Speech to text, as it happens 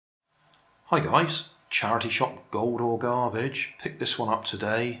Hi guys, charity shop Gold or Garbage. Picked this one up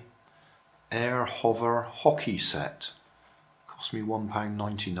today. Air Hover Hockey Set. Cost me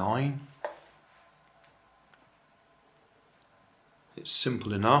 £1.99. It's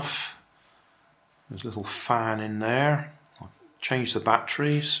simple enough. There's a little fan in there. I'll change the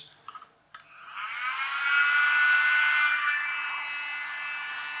batteries.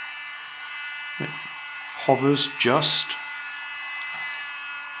 It hovers just.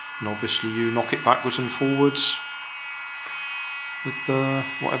 And obviously you knock it backwards and forwards with the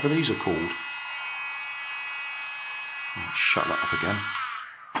whatever these are called. I'll shut that up again.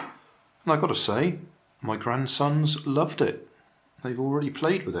 And I've got to say, my grandsons loved it. They've already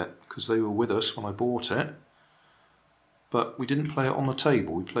played with it because they were with us when I bought it. But we didn't play it on the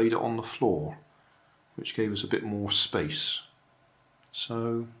table, we played it on the floor, which gave us a bit more space.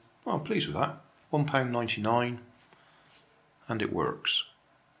 So, well, I'm pleased with that. £1.99 and it works.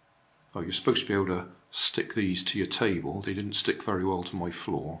 Oh, you're supposed to be able to stick these to your table. They didn't stick very well to my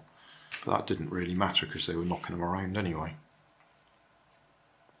floor, but that didn't really matter because they were knocking them around anyway.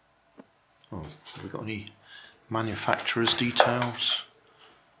 Oh, have we got any manufacturer's details?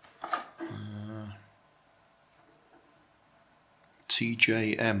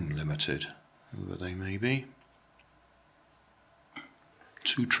 TJM Limited, whoever they may be.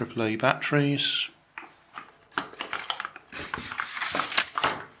 2 AAA batteries.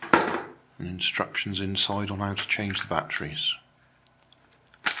 And instructions inside on how to change the batteries.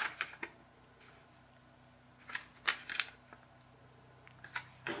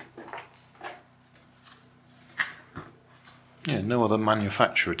 Yeah, no other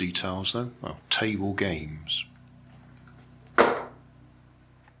manufacturer details though. Well, table games.